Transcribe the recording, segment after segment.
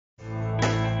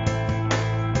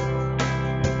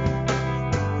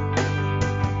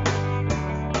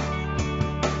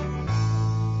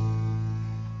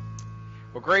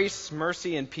Grace,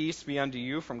 mercy, and peace be unto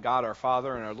you from God our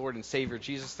Father and our Lord and Savior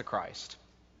Jesus the Christ.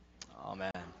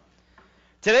 Amen.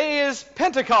 Today is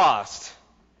Pentecost.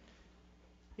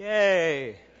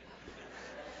 Yay.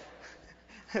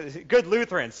 Good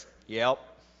Lutherans. Yep.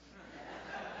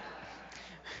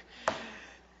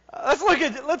 Let's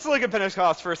look at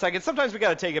Pentecost for a second. Sometimes we got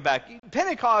to take it back.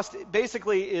 Pentecost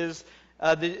basically is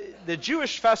the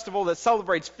Jewish festival that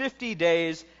celebrates 50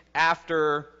 days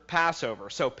after Passover.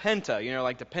 So Penta,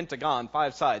 like the Pentagon,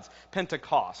 5 sides.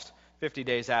 Pentecost, 50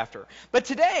 days after. But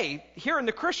today, here in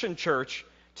the Christian church,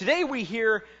 today we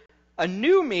hear a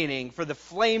new meaning for the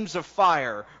flames of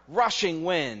fire, rushing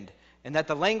wind, and that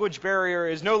the language barrier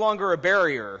is no longer a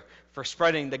barrier for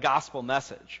spreading the gospel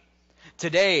message.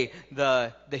 Today,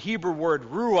 the Hebrew word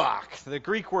ruach, the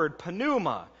Greek word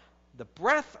pneuma, the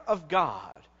breath of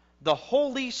God, the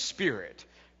Holy Spirit,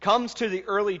 comes to the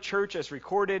early church as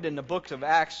recorded in the book of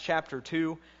Acts chapter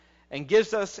 2 and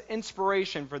gives us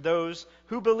inspiration for those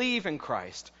who believe in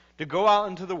Christ to go out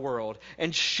into the world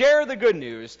and share the good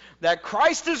news that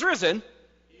Christ is risen.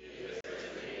 He is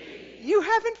risen. You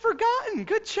haven't forgotten.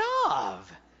 Good job.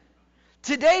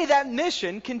 Today that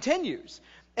mission continues.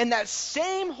 And that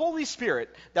same Holy Spirit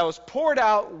that was poured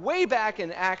out way back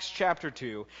in Acts chapter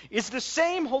 2 is the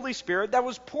same Holy Spirit that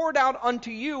was poured out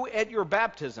unto you at your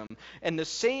baptism, and the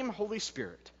same Holy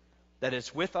Spirit that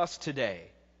is with us today,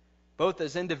 both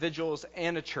as individuals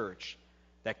and a church,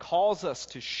 that calls us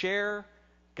to share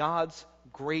God's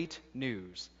great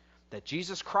news, that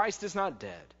Jesus Christ is not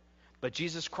dead, but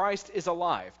Jesus Christ is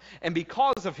alive. And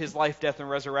because of his life, death, and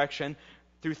resurrection,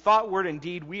 through thought, word, and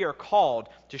deed, we are called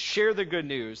to share the good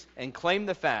news and claim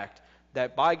the fact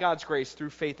that by God's grace,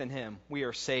 through faith in him, we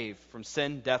are saved from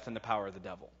sin, death, and the power of the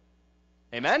devil.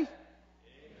 Amen? Amen.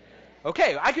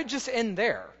 Okay, I could just end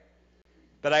there,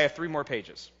 but I have 3 more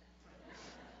pages.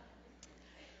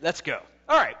 Let's go.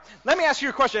 All right, let me ask you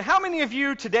a question. How many of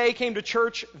you today came to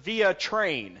church via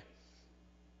train?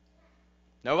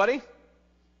 Nobody?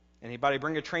 Anybody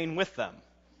bring a train with them?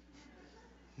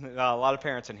 A lot of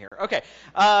parents in here. Okay.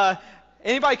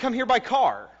 Anybody come here by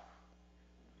car?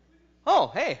 Oh,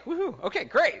 hey. Woohoo. Okay,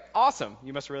 great. Awesome.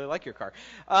 You must really like your car.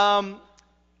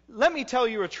 Let me tell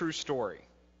you a true story.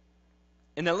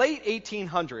 In the late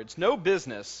 1800s, no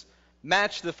business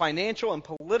matched the financial and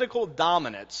political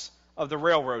dominance of the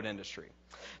railroad industry.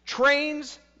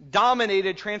 Trains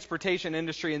dominated transportation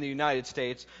industry in the United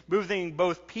States, moving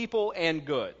both people and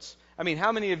goods. I mean,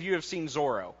 how many of you have seen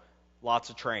Zorro?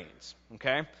 Lots of trains,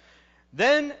 okay?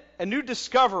 Then a new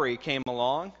discovery came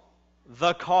along,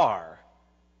 the car.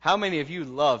 How many of you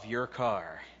love your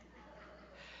car?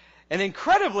 And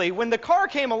incredibly, when the car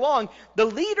came along, the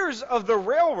leaders of the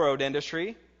railroad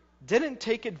industry didn't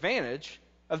take advantage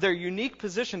of their unique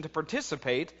position to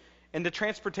participate in the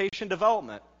transportation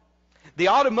development. The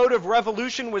automotive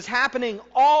revolution was happening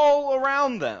all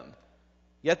around them,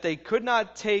 yet they could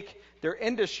not take their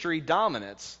industry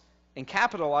dominance and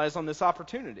capitalize on this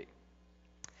opportunity.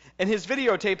 In his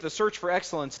videotape, The Search for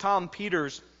Excellence, Tom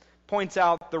Peters points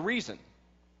out the reason.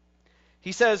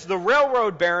 He says, the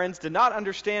railroad barons did not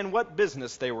understand what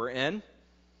business they were in.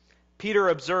 Peters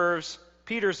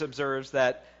observes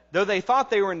that though they thought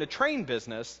they were in the train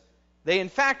business, they in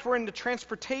fact were in the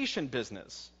transportation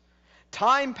business.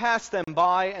 Time passed them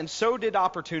by, and so did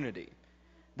opportunity.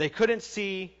 They couldn't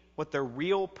see what their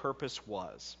real purpose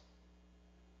was.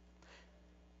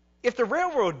 If the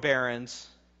railroad barons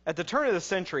at the turn of the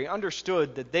century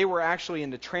understood that they were actually in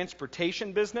the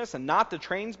transportation business and not the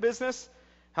trains business,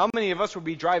 how many of us would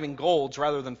be driving Golds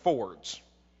rather than Fords?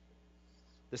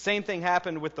 The same thing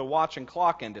happened with the watch and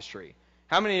clock industry.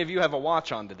 How many of you have a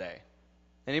watch on today?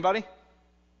 Anybody?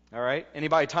 All right.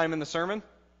 Anybody timing the sermon?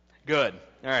 Good.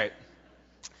 All right.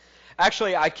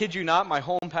 Actually, I kid you not, my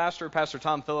home pastor, Pastor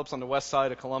Tom Phillips on the west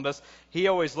side of Columbus, he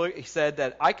said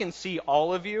that I can see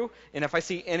all of you, and if I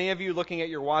see any of you looking at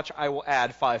your watch, I will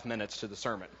add 5 minutes to the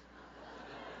sermon.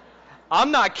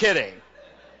 I'm not kidding.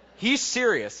 He's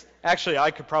serious. Actually, I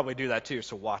could probably do that too,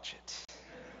 so watch it.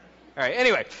 All right,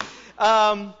 anyway.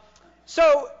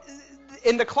 So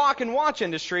in the clock and watch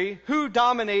industry, who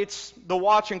dominates the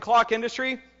watch and clock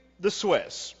industry? The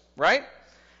Swiss, right?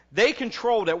 They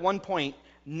controlled at one point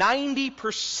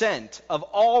 90% of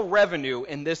all revenue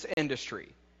in this industry.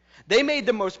 They made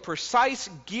the most precise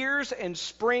gears and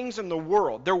springs in the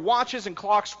world. Their watches and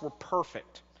clocks were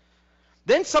perfect.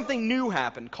 Then something new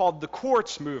happened called the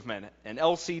quartz movement, an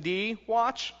LCD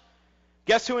watch.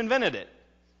 Guess who invented it?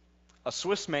 A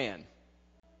Swiss man.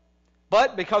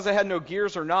 But because it had no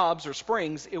gears or knobs or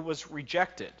springs, it was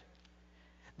rejected.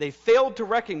 They failed to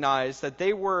recognize that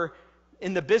they were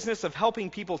in the business of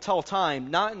helping people tell time,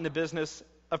 not in the business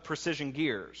of precision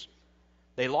gears.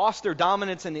 They lost their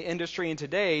dominance in the industry, and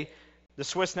today the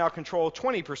Swiss now control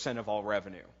 20% of all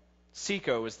revenue.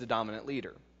 Seiko is the dominant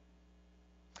leader.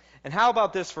 And how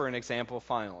about this for an example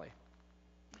finally?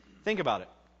 Think about it.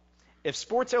 If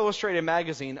Sports Illustrated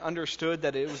magazine understood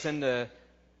that it was in the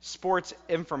sports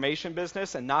information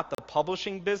business and not the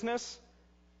publishing business,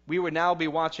 we would now be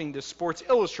watching the Sports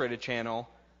Illustrated channel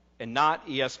and not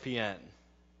ESPN.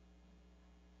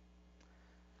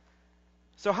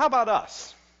 So how about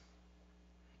us?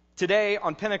 Today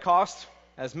on Pentecost,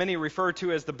 as many refer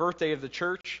to as the birthday of the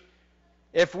church,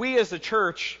 if we as a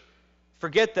church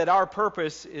forget that our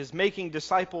purpose is making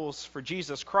disciples for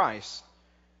Jesus Christ,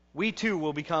 we too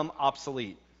will become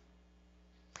obsolete.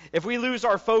 If we lose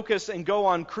our focus and go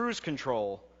on cruise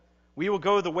control, we will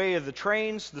go the way of the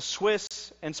trains, the Swiss,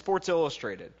 and Sports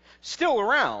Illustrated. Still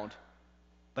around,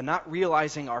 but not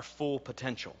realizing our full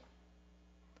potential.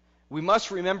 We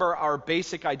must remember our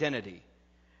basic identity.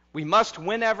 We must,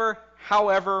 whenever,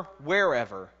 however,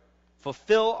 wherever,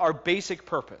 fulfill our basic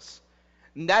purpose.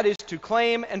 And that is to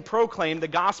claim and proclaim the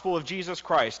gospel of Jesus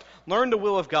Christ, learn the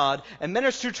will of God, and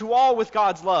minister to all with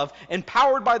God's love,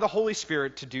 empowered by the Holy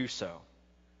Spirit to do so.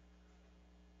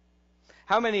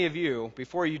 How many of you,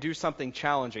 before you do something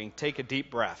challenging, take a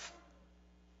deep breath?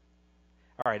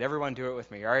 All right, everyone do it with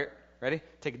me. All right, ready?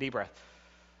 Take a deep breath.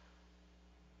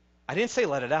 I didn't say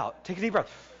let it out. Take a deep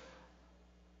breath.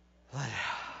 Let it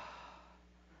out.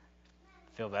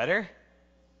 Feel better?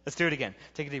 Let's do it again.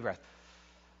 Take a deep breath.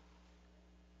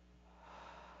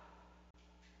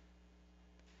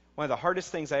 One of the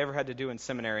hardest things I ever had to do in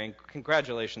seminary, and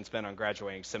congratulations, Ben, on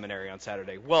graduating seminary on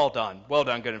Saturday. Well done,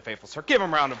 good and faithful sir. Give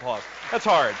him a round of applause. That's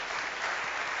hard.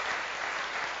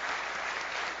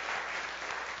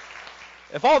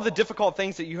 If all the difficult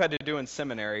things that you had to do in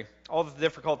seminary, all the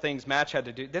difficult things Match had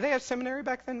to do, did they have seminary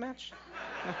back then, Match?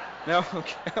 No?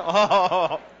 Okay.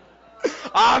 Oh,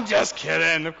 I'm just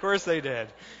kidding. Of course they did.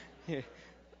 Yeah.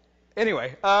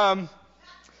 Anyway, how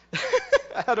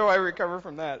do I recover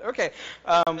from that? Okay.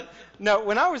 No,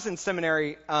 when I was in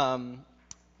seminary, one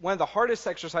of the hardest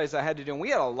exercises I had to do, and we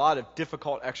had a lot of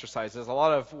difficult exercises, a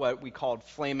lot of what we called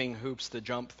flaming hoops to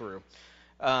jump through.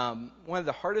 One of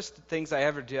the hardest things I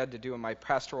ever had to do in my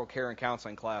pastoral care and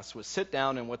counseling class was sit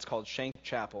down in what's called Shank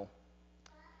Chapel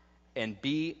and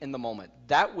be in the moment.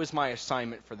 That was my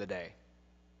assignment for the day.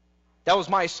 That was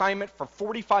my assignment for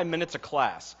 45 minutes of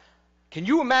class. Can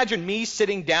you imagine me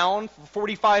sitting down for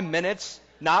 45 minutes,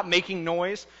 not making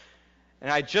noise?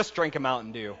 And I just drank a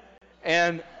Mountain Dew.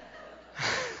 And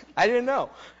I didn't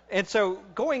know. And so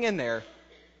going in there,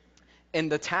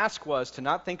 and the task was to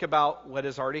not think about what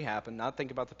has already happened, not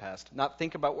think about the past, not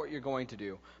think about what you're going to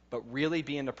do, but really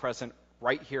be in the present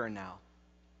right here and now.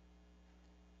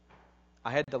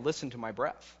 I had to listen to my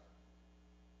breath.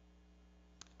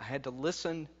 I had to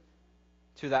listen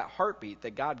to that heartbeat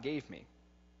that God gave me.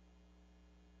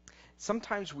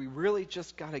 Sometimes we really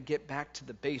just got to get back to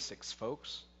the basics,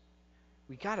 folks.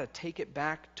 We got to take it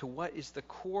back to what is the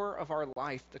core of our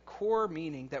life, the core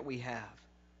meaning that we have.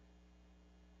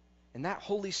 And that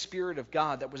Holy Spirit of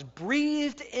God that was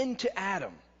breathed into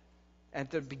Adam at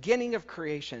the beginning of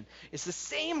creation is the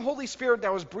same Holy Spirit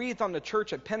that was breathed on the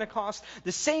church at Pentecost,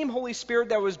 the same Holy Spirit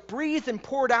that was breathed and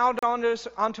poured out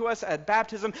onto us at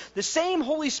baptism, the same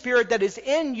Holy Spirit that is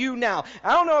in you now.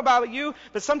 I don't know about you,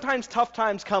 but sometimes tough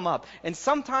times come up. And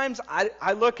sometimes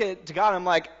I look to God and I'm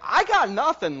like, I got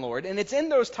nothing, Lord. And it's in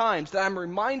those times that I'm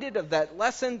reminded of that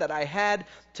lesson that I had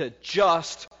to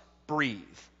just breathe.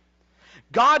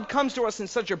 God comes to us in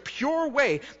such a pure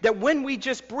way that when we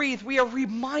just breathe, we are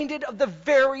reminded of the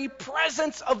very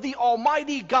presence of the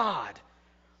Almighty God,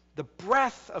 the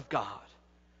breath of God,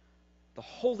 the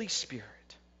Holy Spirit.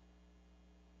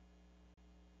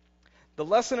 The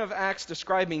lesson of Acts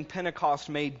describing Pentecost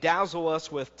may dazzle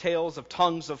us with tales of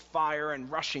tongues of fire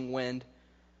and rushing wind,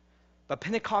 but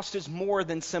Pentecost is more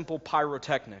than simple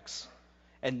pyrotechnics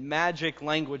and magic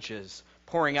languages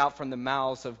pouring out from the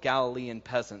mouths of Galilean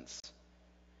peasants.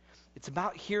 It's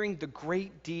about hearing the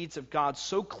great deeds of God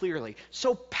so clearly,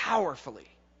 so powerfully,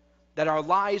 that our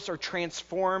lives are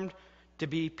transformed to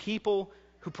be people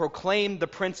who proclaim the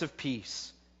Prince of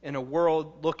Peace in a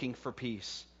world looking for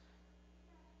peace.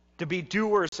 To be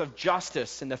doers of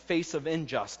justice in the face of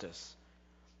injustice.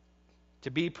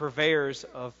 To be purveyors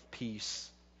of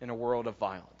peace in a world of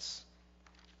violence.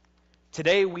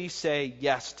 Today we say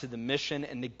yes to the mission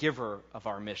and the giver of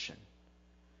our mission.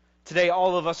 Today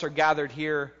all of us are gathered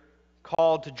here,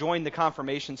 called to join the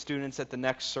confirmation students at the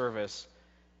next service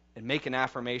and make an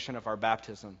affirmation of our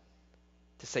baptism,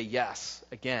 to say yes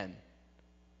again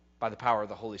by the power of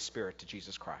the Holy Spirit to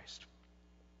Jesus Christ.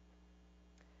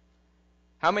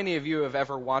 How many of you have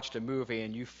ever watched a movie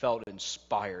and you felt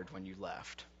inspired when you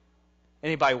left?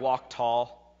 Anybody walk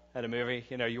tall at a movie?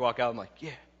 You know, you walk out and like,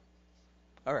 yeah,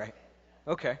 all right,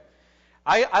 okay.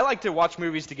 I like to watch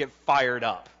movies to get fired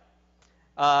up.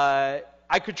 I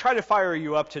could try to fire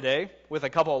you up today with a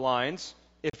couple of lines.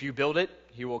 If you build it,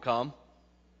 he will come.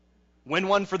 Win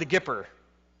one for the Gipper.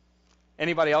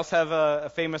 Anybody else have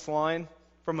a famous line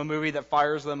from a movie that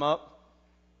fires them up?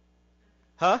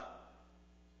 Huh?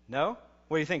 No?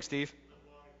 What do you think, Steve?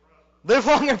 Live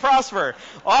long and prosper.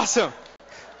 Awesome.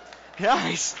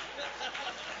 Nice.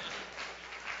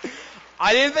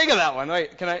 I didn't think of that one.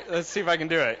 Wait, let's see if I can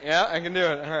do it. Yeah, I can do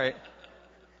it. All right.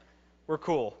 We're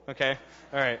cool. Okay.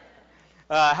 All right.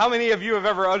 How many of you have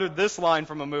ever uttered this line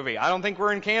from a movie? I don't think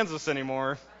we're in Kansas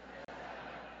anymore.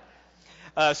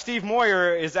 Steve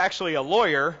Moyer is actually a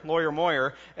lawyer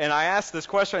Moyer, and I asked this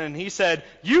question, and he said,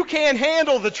 "You can't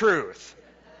handle the truth."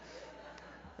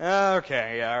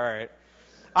 Okay, yeah, all right.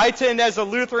 I tend, as a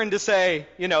Lutheran, to say,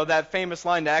 you know, that famous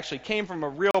line that actually came from a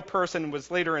real person,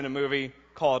 was later in a movie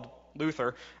called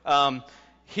Luther.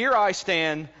 Here I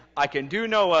stand, I can do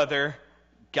no other,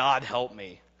 God help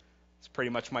me. It's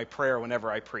pretty much my prayer whenever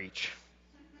I preach.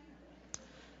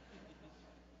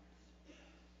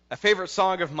 A favorite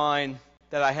song of mine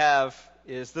that I have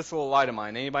is This Little Light of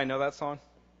Mine. Anybody know that song?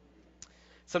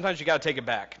 Sometimes you got to take it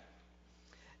back.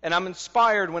 And I'm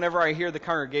inspired whenever I hear the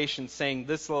congregation saying,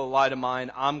 "This little light of mine,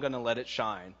 I'm going to let it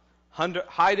shine.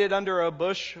 Hide it under a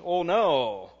bush, oh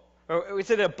no." Or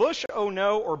is it a bush, oh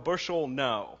no, or bushel,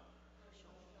 no?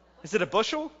 Is it a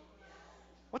bushel?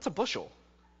 What's a bushel?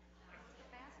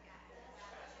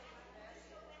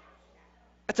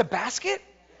 It's a basket?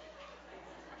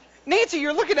 Nancy,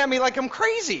 you're looking at me like I'm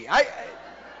crazy.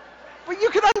 But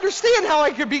you can understand how I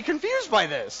could be confused by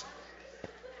this.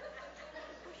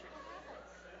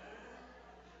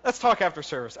 Let's talk after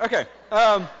service. Okay.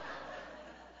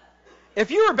 If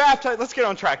you were baptized, let's get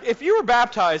on track. If you were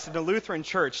baptized in a Lutheran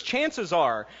church, chances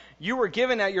are you were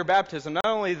given at your baptism not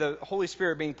only the Holy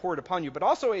Spirit being poured upon you, but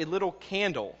also a little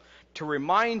candle to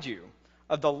remind you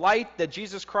of the light that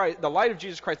Jesus Christ, the light of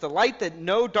Jesus Christ, the light that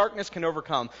no darkness can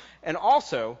overcome, and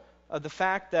also of the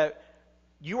fact that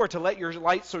you are to let your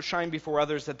light so shine before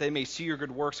others that they may see your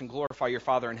good works and glorify your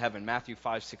Father in heaven. Matthew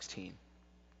 5:16.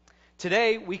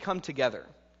 Today we come together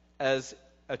as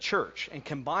a church and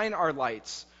combine our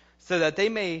lights so that they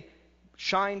may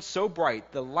shine so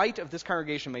bright, the light of this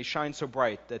congregation may shine so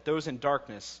bright that those in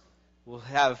darkness will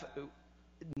have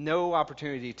no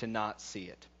opportunity to not see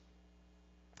it.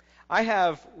 I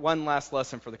have one last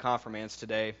lesson for the confirmands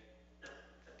today,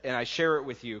 and I share it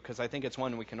with you because I think it's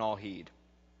one we can all heed.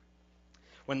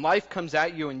 When life comes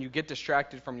at you and you get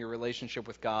distracted from your relationship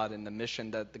with God and the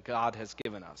mission that God has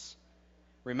given us,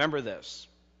 remember this.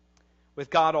 With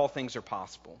God, all things are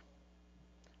possible.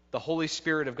 The Holy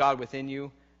Spirit of God within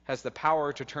you has the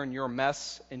power to turn your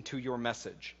mess into your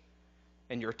message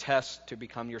and your test to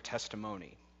become your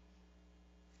testimony.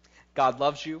 God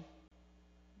loves you.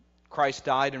 Christ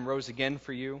died and rose again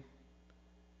for you.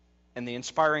 And the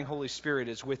inspiring Holy Spirit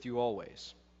is with you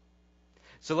always.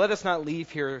 So let us not leave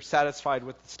here satisfied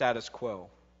with the status quo,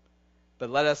 but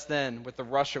let us then, with the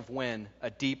rush of wind, a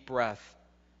deep breath,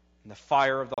 and the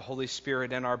fire of the Holy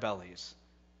Spirit in our bellies,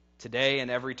 today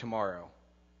and every tomorrow,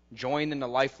 join in the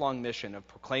lifelong mission of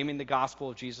proclaiming the gospel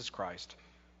of Jesus Christ,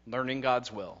 learning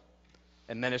God's will,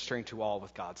 and ministering to all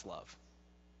with God's love.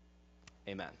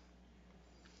 Amen.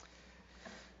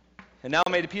 And now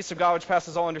may the peace of God, which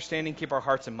passes all understanding, keep our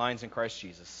hearts and minds in Christ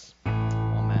Jesus.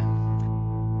 Amen.